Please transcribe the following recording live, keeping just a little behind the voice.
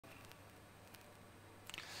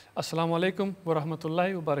Assalamu alaikum wa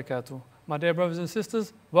rahmatullahi wa barakatuh. My dear brothers and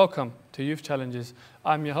sisters, welcome to Youth Challenges.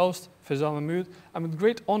 I'm your host, Faizan Mahmood, and with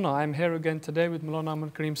great honor, I'm here again today with Moulana Amir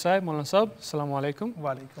Karim Saab. Moulana Saab, Assalamu alaikum.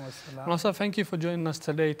 Wa alaikum assalam. Moulana Saab, thank you for joining us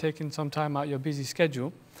today, taking some time out of your busy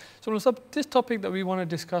schedule. So Moulana Saab, this topic that we want to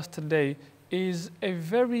discuss today is a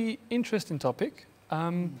very interesting topic.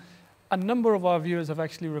 A number of our viewers have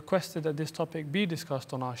actually requested that this topic be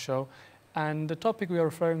discussed on our show, and the topic we are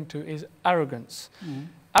referring to is arrogance.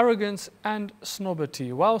 Arrogance and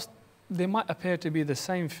snobbery, whilst they might appear to be the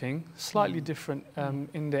same thing, slightly different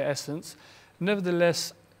in their essence,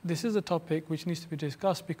 nevertheless, this is a topic which needs to be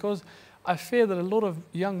discussed because I fear that a lot of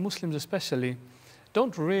young Muslims especially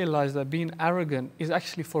don't realize that being arrogant is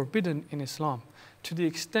actually forbidden in Islam, to the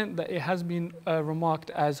extent that it has been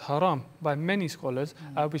remarked as haram by many scholars,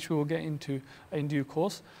 which we will get into in due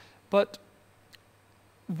course. But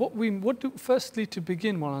firstly, to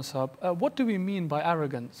begin, Moulana Saab, what do we mean by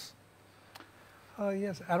arrogance?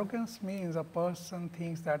 Yes, arrogance means a person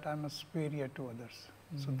thinks that I'm superior to others.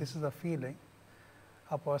 So this is a feeling,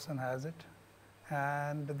 a person has it,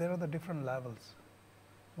 and there are the different levels.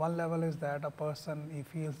 One level is that a person, he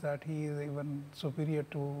feels that he is even superior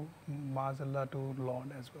to Ma'azallah, to Lord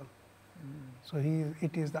as well. So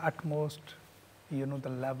it is the utmost, the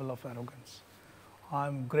level of arrogance.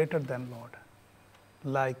 I'm greater than Lord.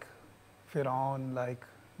 Like Firaun, like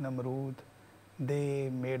Namrud, they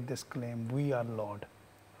made this claim, we are Lord,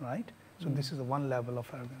 right? So this is the one level of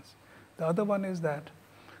arrogance. The other one is that,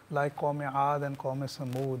 like Qawm Aad and Qawm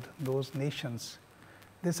Samud, those nations,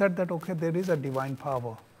 they said that, okay, there is a divine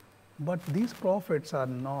power, but these prophets are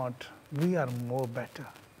not, we are more better.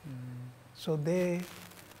 So they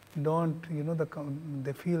don't,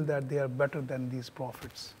 they feel that they are better than these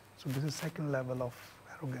prophets. So this is second level of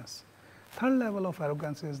arrogance. Third level of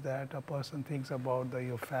arrogance is that a person thinks about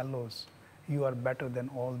your fellows. You are better than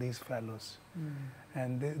all these fellows.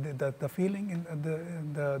 And the feeling,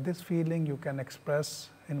 this feeling you can express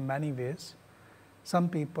in many ways. Some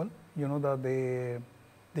people,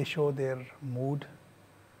 they show their mood,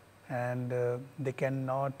 and they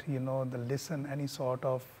cannot, listen any sort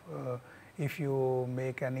of, if you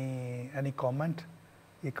make any comment,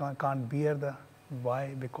 you can't bear the,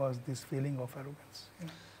 why? Because this feeling of arrogance.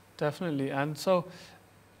 Definitely. And so,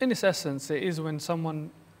 in its essence, it is when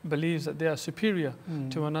someone believes that they are superior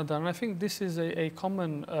to another. And I think this is a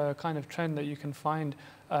common kind of trend that you can find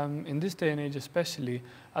in this day and age especially.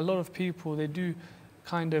 A lot of people, they do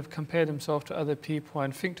kind of compare themselves to other people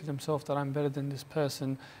and think to themselves that I'm better than this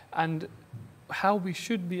person. And how we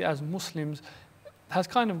should be as Muslims has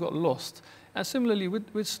kind of got lost. And similarly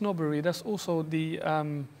with snobbery, that's also the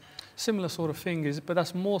similar sort of thing, but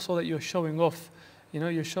that's more so that you're showing off.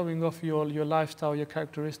 You're showing off your lifestyle, your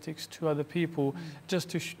characteristics to other people, just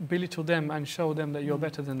to belittle them and show them that you're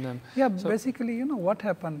better than them. Yeah, so basically, what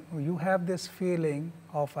happened? You have this feeling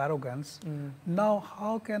of arrogance. Now,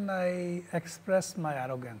 how can I express my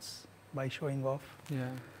arrogance? By showing off. Yeah.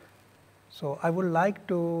 So I would like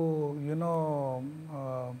to,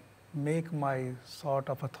 make my sort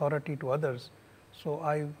of authority to others. So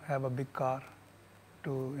I have a big car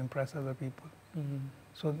to impress other people.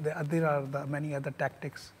 So there are many other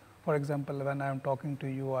tactics. For example, when I'm talking to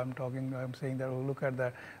you, I'm saying that, oh, look at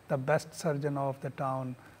that, the best surgeon of the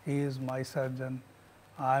town, he is my surgeon.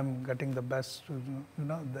 I'm getting the best,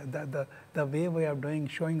 the way we are doing,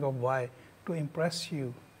 showing of why, to impress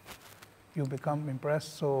you. You become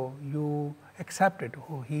impressed, so you accept it.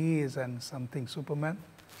 Oh, he is and something Superman.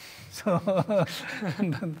 So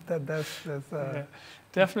that's yeah,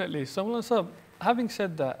 definitely. So, having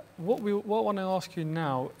said that, what I want to ask you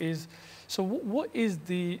now is, so what is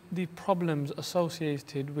the problems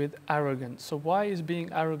associated with arrogance? So why is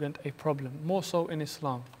being arrogant a problem, more so in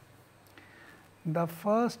Islam? The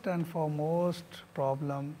first and foremost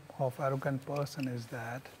problem of arrogant person is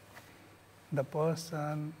that the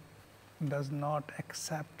person does not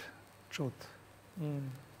accept truth.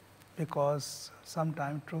 Because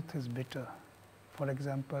sometimes truth is bitter. For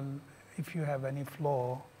example, if you have any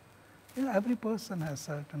flaw, every person has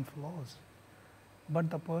certain flaws, but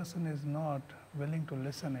the person is not willing to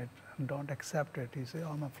listen it and don't accept it. He says,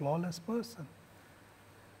 I'm a flawless person.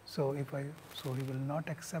 So he will not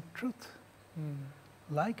accept truth.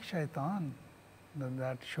 Like shaitan,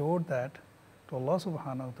 that showed that to Allah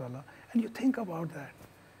subhanahu wa ta'ala. And you think about that.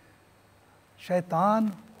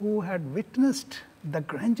 Shaitan, who had witnessed the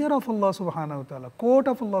grandeur of Allah subhanahu wa ta'ala, court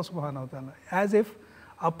of Allah subhanahu wa ta'ala, as if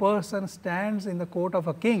a person stands in the court of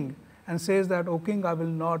a king and says that, O king, I will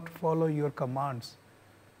not follow your commands.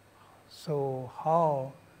 So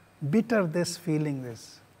how bitter this feeling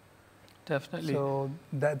is. Definitely. So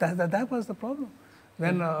that was the problem.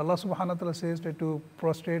 When Allah subhanahu wa ta'ala says to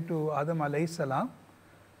prostrate to Adam alayhi salam,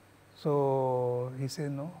 so he says,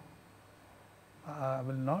 no, I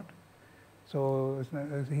will not. So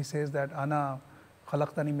he says that, Ana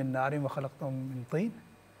khalaqtani min narin wa khalaqtahu min teen.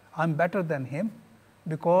 I'm better than him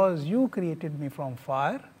because you created me from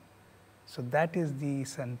fire. So that is the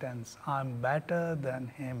sentence, I'm better than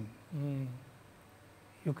him.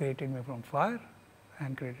 You created me from fire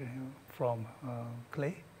and created him from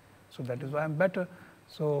clay. So that is why I'm better.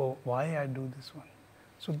 So why I do this one?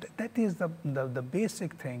 So that is the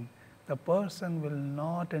basic thing. The person will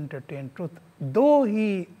not entertain truth, though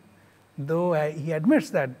he admits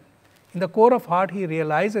that in the core of heart he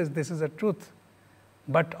realizes this is a truth,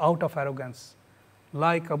 but out of arrogance.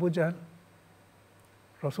 Like Abu Jahl,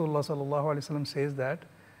 Rasulullah sallallahu alaihi wasallam says that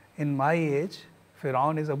in my age,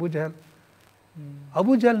 Firaun is Abu Jahl.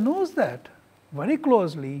 Abu Jahl knows that very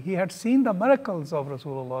closely. He had seen the miracles of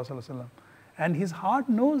Rasulullah sallallahu alaihi wasallam, and his heart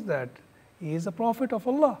knows that he is a prophet of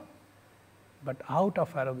Allah. But out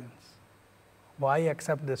of arrogance, why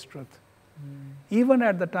accept this truth? Even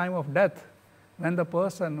at the time of death, when the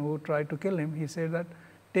person who tried to kill him, he said that,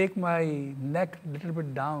 take my neck a little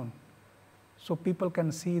bit down, so people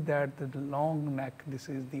can see that the long neck, this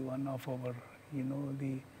is the one of our,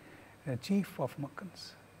 the chief of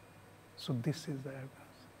Makkans. So this is the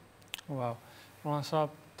arrogance. Wow. Moulana Saab,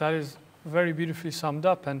 that is very beautifully summed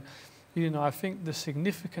up. And, I think the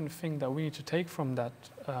significant thing that we need to take from that,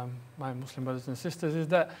 my Muslim brothers and sisters, is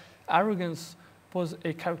that arrogance was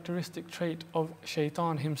a characteristic trait of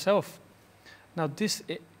Shaitan himself. Now this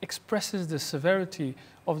expresses the severity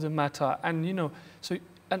of the matter, and so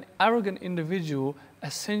an arrogant individual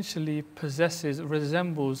essentially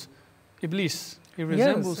resembles Iblis. He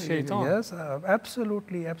resembles Shaitan. Yes,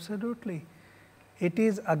 absolutely, absolutely. It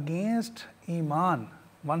is against Iman.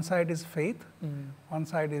 One side is faith, one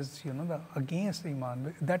side is against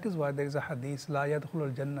Iman. That is why there is a hadith, La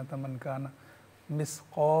yadkhulul jannata man kana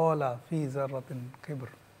misqala fi zarratin kibr.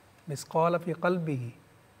 Misqala fi qalbihi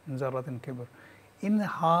zarratin kibr. In the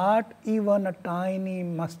heart, even a tiny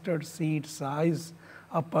mustard seed size,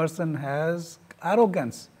 a person has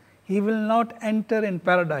arrogance. He will not enter in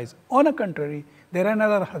paradise. On the contrary, there are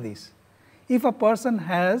another hadith. If a person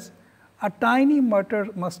has a tiny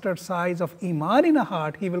mustard size of Iman in a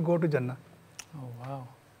heart, he will go to Jannah. Oh, wow.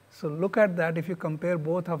 So look at that if you compare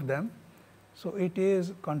both of them. So it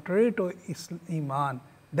is contrary to Iman.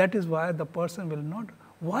 That is why the person will not.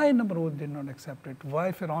 Why Namrud did not accept it?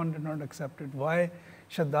 Why Firaun did not accept it? Why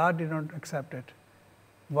Shaddad did not accept it?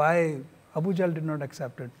 Why Abu Jahl did not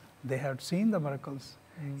accept it? They had seen the miracles.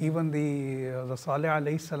 Even the Saleh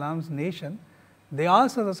alayhi salam's nation, they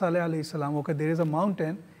asked the Saleh alayhi salam, okay, there is a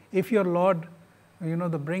mountain. If your Lord,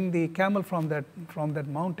 bring the camel from that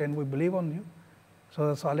mountain, we believe on you. So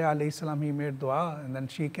the Saleh alayhi salam, he made dua, and then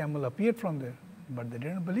she camel appeared from there, but they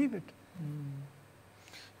didn't believe it.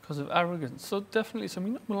 Because of arrogance. So definitely,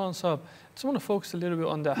 Moulana Saab, I just want to focus a little bit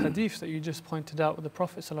on the hadith that you just pointed out, where the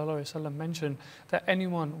Prophet ﷺ mentioned that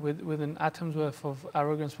anyone with an atom's worth of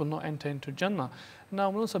arrogance will not enter into Jannah.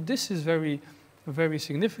 Now, Moulana Saab, this is very, very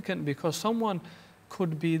significant, because someone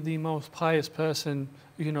could be the most pious person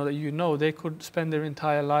that they could spend their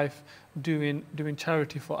entire life doing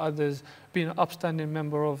charity for others, being an upstanding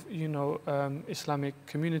member of Islamic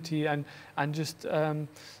community, and just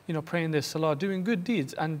praying their salah, doing good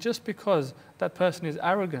deeds, and just because that person is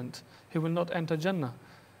arrogant, he will not enter Jannah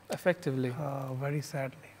effectively. Very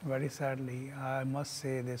sadly, I must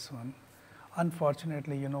say this one.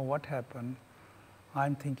 Unfortunately, what happened?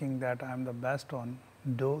 I'm thinking that I'm the best one,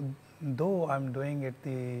 though I'm doing it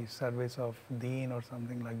the service of Deen or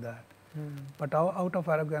something like that. But out of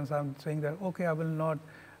arrogance, I'm saying that, okay, I will not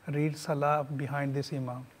read Salah behind this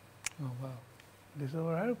Imam. Oh, wow. This is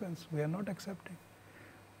our arrogance. We are not accepting.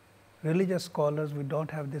 Religious scholars, we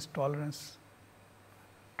don't have this tolerance.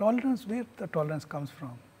 Tolerance, where the tolerance comes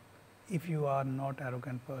from? If you are not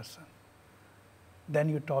arrogant person, then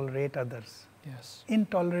you tolerate others. Yes.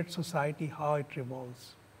 Intolerant society, how it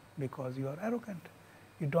revolves? Because you are arrogant.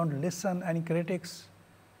 You don't listen any critics.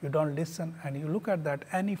 You don't listen, and you look at that,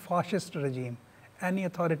 any fascist regime, any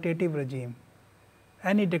authoritative regime,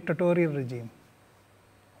 any dictatorial regime.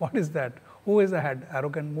 What is that? Who is the head?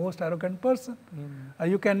 Most arrogant person.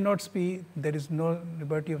 You cannot speak, there is no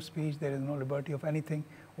liberty of speech, there is no liberty of anything.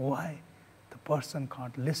 Why? The person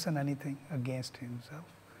can't listen anything against himself.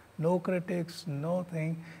 No critics, no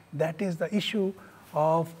thing. That is the issue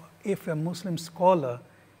of, if a Muslim scholar,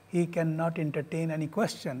 he cannot entertain any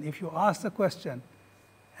question. If you ask the question,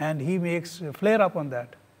 and he makes a flare up on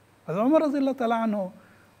that. Umar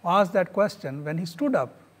asked that question when he stood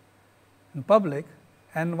up in public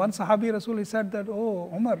And one Sahabi Rasul, he said that,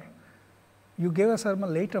 oh Umar, you gave a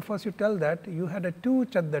sermon later, first you tell that you had two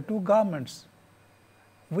chadda, two garments.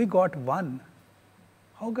 We got one.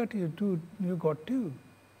 How got you two? You got two.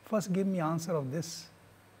 First give me answer of this.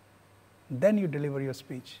 Then you deliver your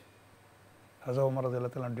speech. Hazrat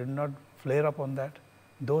Umar did not flare up on that.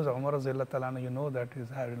 Those Umar, you know that he's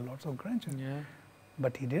having lots of grandchildren. Yeah.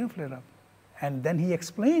 But he didn't flare up. And then he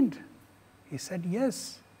explained. He said,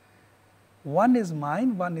 yes, one is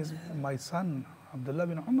mine, one is my son, Abdullah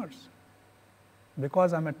bin Umar's.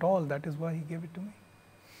 Because I'm a tall, that is why he gave it to me.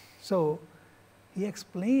 So he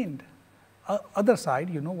explained. Other side,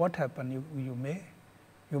 you know what happened.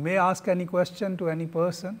 You may ask any question to any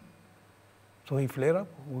person. So he flare up.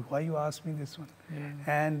 Why you ask me this one? Yeah.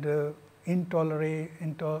 And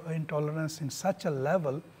intolerance in such a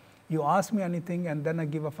level. You ask me anything, and then I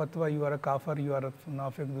give a fatwa. You are a kafir. You are a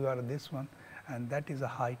munafiq. You are this one, and that is a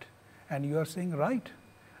height. And you are saying right.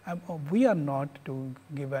 We are not to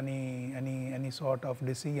give any sort of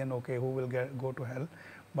decision. Okay, who will go to hell?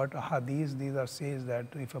 But these are says that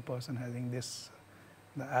if a person having this,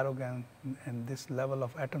 the arrogance and this level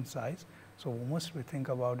of atom size, so must we think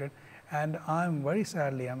about it. And I'm very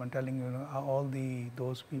sadly, I'm telling you, all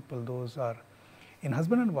those people, those are in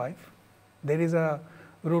husband and wife. There is a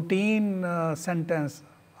routine sentence.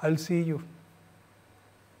 I'll see you.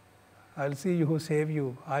 I'll see you who save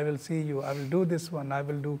you. I will see you. I will do this one. I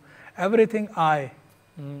will do everything.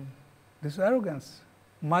 This is arrogance.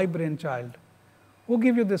 My brainchild. Who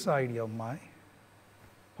give you this idea of my?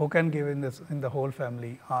 Who can give in the whole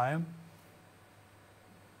family? I am.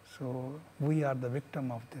 So we are the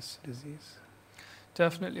victim of this disease.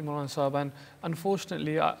 Definitely, Moulana Saab, and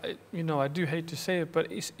unfortunately, I do hate to say it, but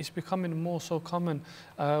it's becoming more so common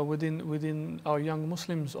within our young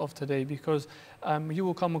Muslims of today, because you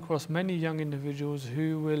will come across many young individuals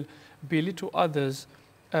who will belittle others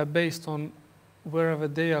based on wherever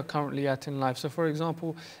they are currently at in life. So for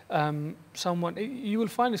example, you will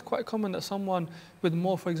find it's quite common that someone with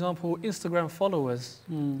more, for example, Instagram followers,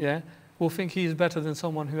 will think he is better than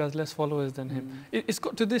someone who has less followers than him. It's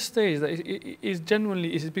got to this stage that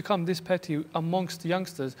it's become this petty amongst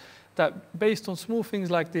youngsters that based on small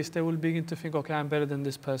things like this, they will begin to think, okay, I'm better than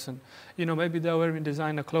this person. Maybe they're wearing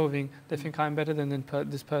designer clothing, they think I'm better than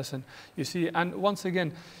this person. You see, and once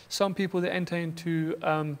again, some people, they enter into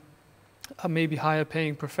maybe higher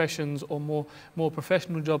paying professions or more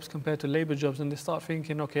professional jobs compared to labor jobs, and they start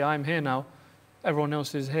thinking, okay, I'm here now, everyone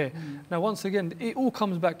else is here. Now once again, it all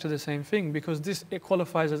comes back to the same thing, because it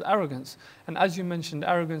qualifies as arrogance, and as you mentioned,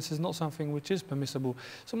 arrogance is not something which is permissible.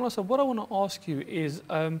 So Moulana, what I want to ask you is,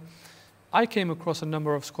 I came across a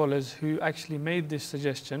number of scholars who actually made this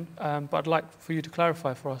suggestion, but I'd like for you to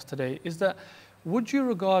clarify for us today, is that would you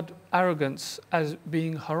regard arrogance as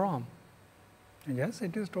being haram? Yes,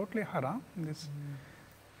 it is totally haram.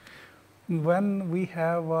 When we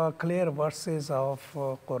have clear verses of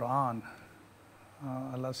Quran,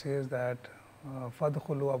 Allah says that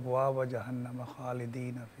فَادْخُلُوا أَبْوَابَ جَهَنَّمَ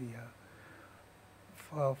خَالِدِينَ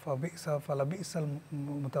فِيهَا فَلَبِئْسَ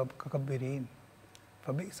الْمُتَكَبِّرِينَ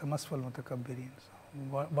فَبِئْسَ مَثْوَى الْمُتَكَبِّرِينَ.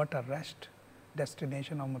 What a rest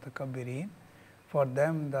destination of mutakabbirin. For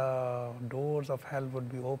them, the doors of hell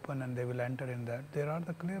would be open and they will enter in that. There are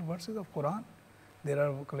the clear verses of Quran. There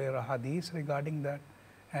are clear hadiths regarding that.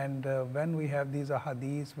 And when we have these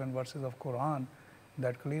hadiths, when verses of Quran,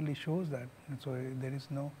 that clearly shows that. And so there is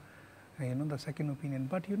no, the second opinion.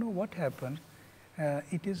 But what happened?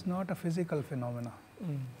 It is not a physical phenomena.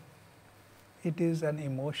 It is an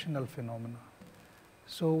emotional phenomena.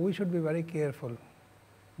 So we should be very careful,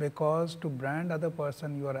 because to brand other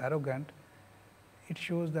person you are arrogant, it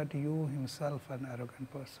shows that you himself are an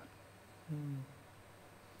arrogant person.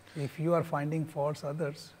 If you are finding faults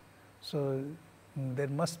others, so there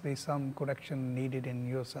must be some correction needed in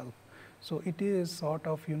yourself. So it is sort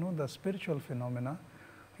of, the spiritual phenomena.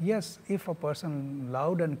 Yes, if a person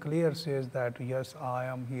loud and clear says that, yes, I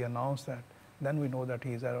am, he announced that, then we know that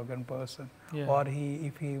he is an arrogant person. Yeah. Or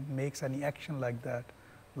if he makes any action like that,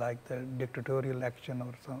 like the dictatorial action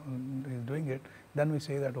or he's doing it, then we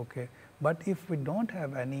say that, okay. But if we don't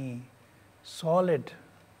have any solid,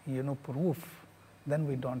 proof, then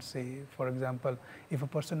we don't say. For example, if a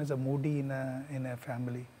person is a moody in a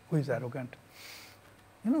family, who is arrogant?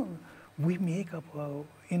 We make up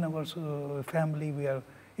in our family,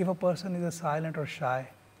 if a person is a silent or shy,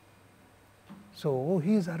 so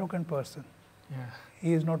he is an arrogant person. Yeah.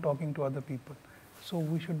 He is not talking to other people. So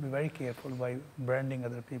we should be very careful by branding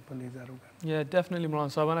other people as arrogant. Yeah, definitely,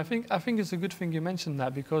 Moulana Saab. And I think it's a good thing you mentioned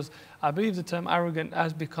that, because I believe the term arrogant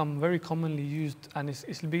has become very commonly used, and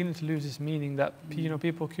it's beginning to lose its meaning, that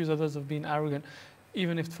people accuse others of being arrogant.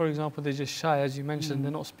 even if, for example, they're just shy, as you mentioned,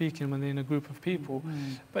 they're not speaking when they're in a group of people.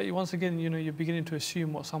 But once again, you're beginning to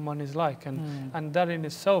assume what someone is like, and that in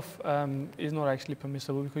itself is not actually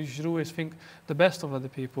permissible, because you should always think the best of other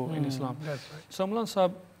people in Islam. That's right. So, Moulana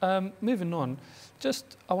Saab, moving on,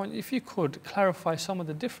 just I want, if you could clarify some of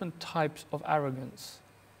the different types of arrogance.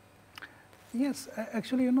 Yes,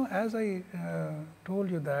 actually, as I told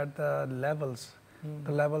you that the levels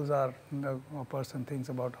are, a person thinks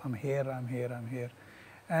about, I'm here, I'm here, I'm here.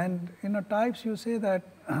 And types, you say that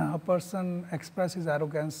a person expresses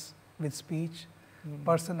arrogance with speech,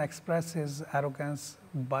 person expresses arrogance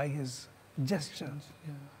by his gestures.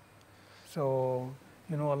 Yeah. So,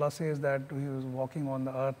 Allah says that he was walking on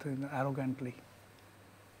the earth arrogantly.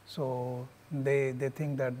 So, they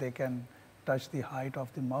think that they can touch the height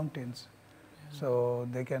of the mountains. Yeah. So,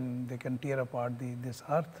 they can tear apart this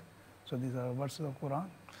earth. So, these are verses of Quran.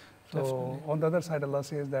 So, definitely. On the other side, Allah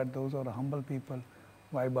says that those are humble people.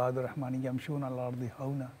 وَعِبَادُ الرَّحْمَنِ يَمْشُونَ عَلَى الْأَرْضِ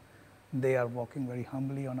هَوْنًا. They are walking very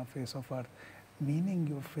humbly on a face of earth. Meaning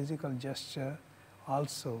your physical gesture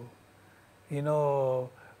also. When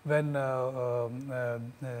the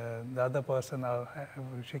other person are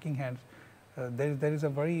shaking hands, there is a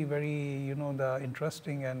very, very, the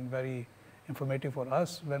interesting and very informative for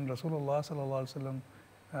us when Rasulullah sallallahu alaihi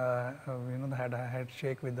wasallam, had a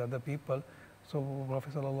handshake with other people. So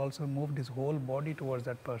Prophet sallallahu alaihi wasallam moved his whole body towards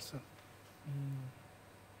that person.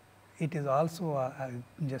 It is also a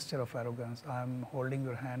gesture of arrogance. I am holding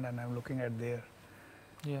your hand and I am looking at there.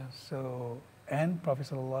 Yeah. So, and Prophet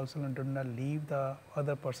sallallahu alaihi wasallam did not leave the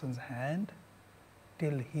other person's hand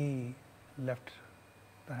till he left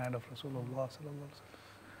the hand of Rasulullah sallallahu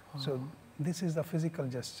alaihi wasallam. So this is the physical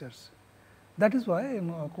gestures. That is why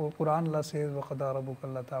Quran Allah says وَقَضَى رَبُّكَ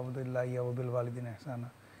أَلَّا تَعْبُدُوا إِلَّا إِيَّاهُ وَبِالْوَالِدَيْنِ إِحْسَانًا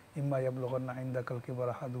إِمَّا يَبْلُغَنَّ عِندَكَ الْكِبَرَ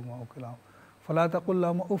أَحَدُهُمَا أَوْ كِلَاهُمَا فَلَا تَقُل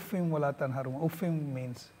لَّهُمَا أُفٍّ وَلَا تَنْهَرْهُمَا. Uffim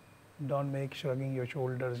means don't make shrugging your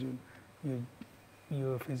shoulders,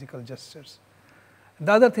 your physical gestures.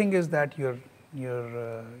 The other thing is that you're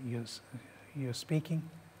speaking,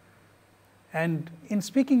 and in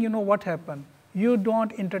speaking, what happened? You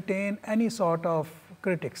don't entertain any sort of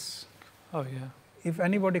critics. Oh yeah. If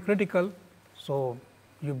anybody critical, so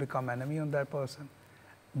you become enemy on that person.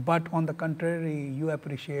 But on the contrary, you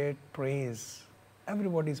appreciate praise.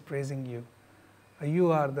 Everybody is praising you.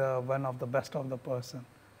 You are the one of the best of the person,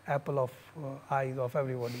 apple of eyes of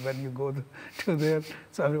everybody. When you go to there,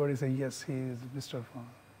 so everybody say yes, he is Mr.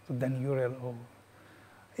 So then you realize, oh.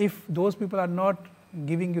 If those people are not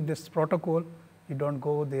giving you this protocol, you don't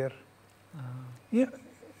go there. Yeah,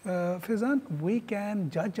 Faizan, we can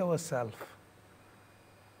judge ourselves.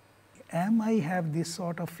 Am I have this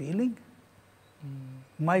sort of feeling?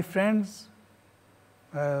 My friends,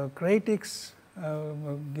 critics,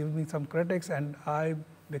 give me some critics and I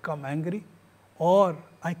become angry, or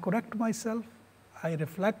I correct myself, I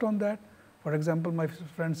reflect on that. For example, my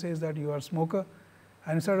friend says that you are a smoker,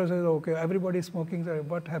 and instead of saying, okay, everybody is smoking, so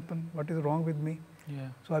what happened, what is wrong with me? Yeah.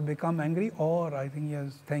 So I become angry, or I think,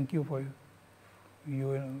 yes, thank you for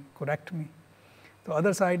you correct me. The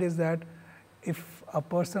other side is that if a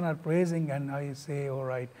person are praising and I say, all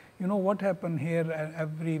right, what happened here and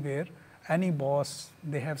everywhere, any boss,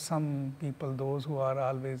 they have some people, those who are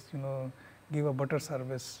always, give a better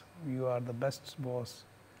service, you are the best boss.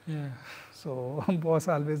 Yeah. So boss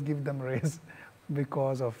always give them raise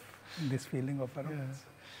because of this feeling of arrogance.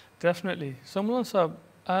 Yeah, definitely. So Moulana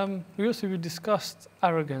Saab, we discussed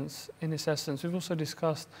arrogance in its essence. We've also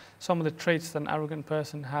discussed some of the traits that an arrogant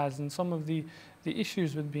person has and some of the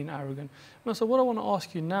issues with being arrogant. So what I want to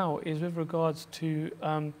ask you now is with regards to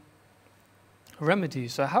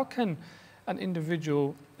remedies. So how can an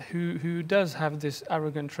individual who does have this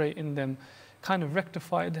arrogant trait in them kind of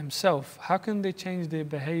rectify it themselves? How can they change their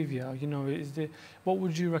behavior? What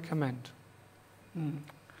would you recommend?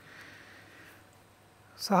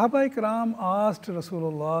 Sahaba Ikram asked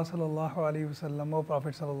Rasulullah sallallahu alaihi wasallam, O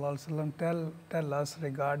Prophet sallallahu alaihi wasallam, tell us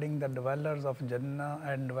regarding the dwellers of Jannah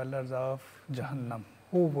and dwellers of Jahannam,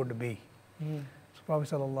 who would be? So Prophet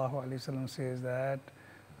sallallahu alaihi wasallam says that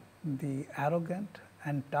the arrogant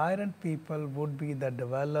and tyrant people would be the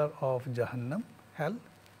dweller of Jahannam, hell,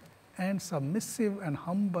 and submissive and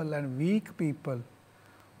humble and weak people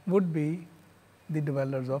would be the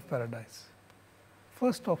dwellers of paradise.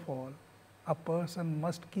 First of all, a person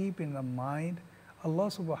must keep in the mind Allah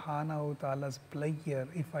subhanahu wa ta'ala's pleasure.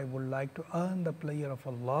 If I would like to earn the pleasure of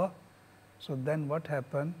Allah, so then what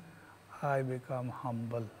happen? I become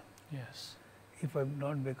humble. Yes. If I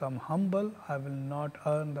not become humble, I will not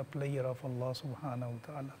earn the pleasure of Allah subhanahu wa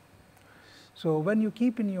ta'ala. So when you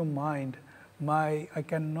keep in your mind, I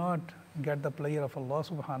cannot get the pleasure of Allah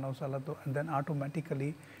subhanahu wa ta'ala, and then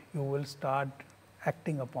automatically you will start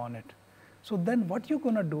acting upon it. So then what you're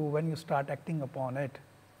going to do when you start acting upon it?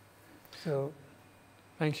 So,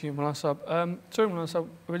 thank you, Moulana Saab. Sorry, Moulana Saab,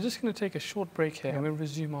 we're just going to take a short break here and we'll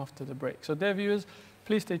resume after the break. So dear viewers,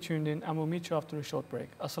 please stay tuned in and we'll meet you after a short break.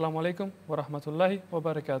 Assalamu alaikum wa rahmatullahi wa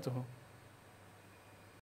barakatuhu.